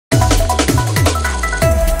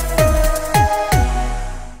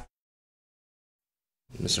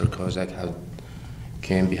Mr. Kozak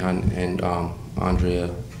came behind and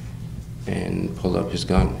Andrea and pulled up his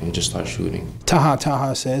gun and just started shooting.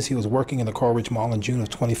 Taha says he was working in the Coral Ridge Mall in June of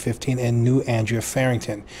 2015 and knew Andrea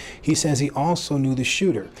Farrington. He says he also knew the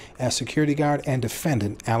shooter as security guard and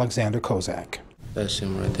defendant Alexander Kozak. That's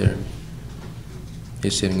him right there.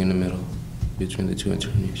 He's sitting in the middle between the two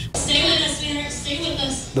attorneys. Stay with us, sweetheart. Stay with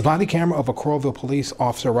us. The body camera of a Coralville police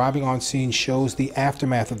officer arriving on scene shows the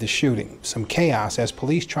aftermath of the shooting. Some chaos as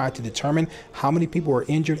police tried to determine how many people were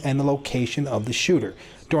injured and the location of the shooter.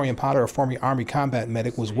 Dorian Potter, a former Army combat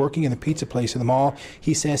medic, was working in the pizza place in the mall.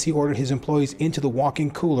 He says he ordered his employees into the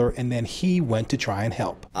walk-in cooler and then he went to try and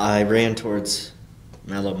help. I ran towards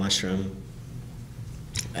Mellow Mushroom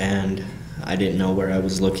and I didn't know where I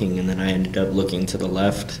was looking, and then I ended up looking to the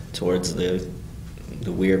left towards the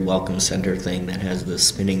weird welcome center thing that has the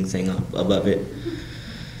spinning thing up above it.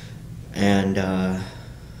 And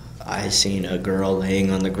I seen a girl laying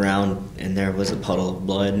on the ground, and there was a puddle of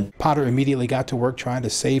blood. Potter immediately got to work trying to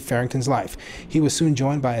save Farrington's life. He was soon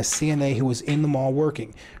joined by a CNA who was in the mall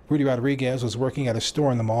working. Rudy Rodriguez was working at a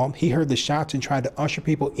store in the mall. He heard the shots and tried to usher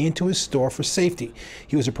people into his store for safety.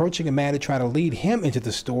 He was approaching a man to try to lead him into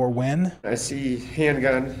the store when I see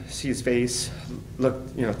handgun, see his face, look,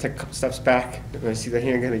 take a couple steps back. And I see the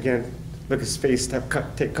handgun again, look at his face, take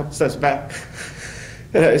a couple steps back.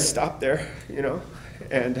 And I stopped there,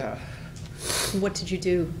 and what did you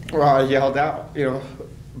do? Well, I yelled out,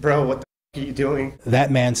 bro, what the f are you doing?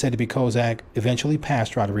 That man, said to be Kozak, eventually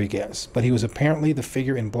passed Rodriguez, but he was apparently the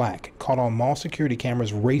figure in black, caught on mall security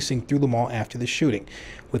cameras racing through the mall after the shooting,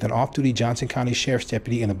 with an off-duty Johnson County Sheriff's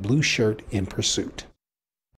deputy in a blue shirt in pursuit.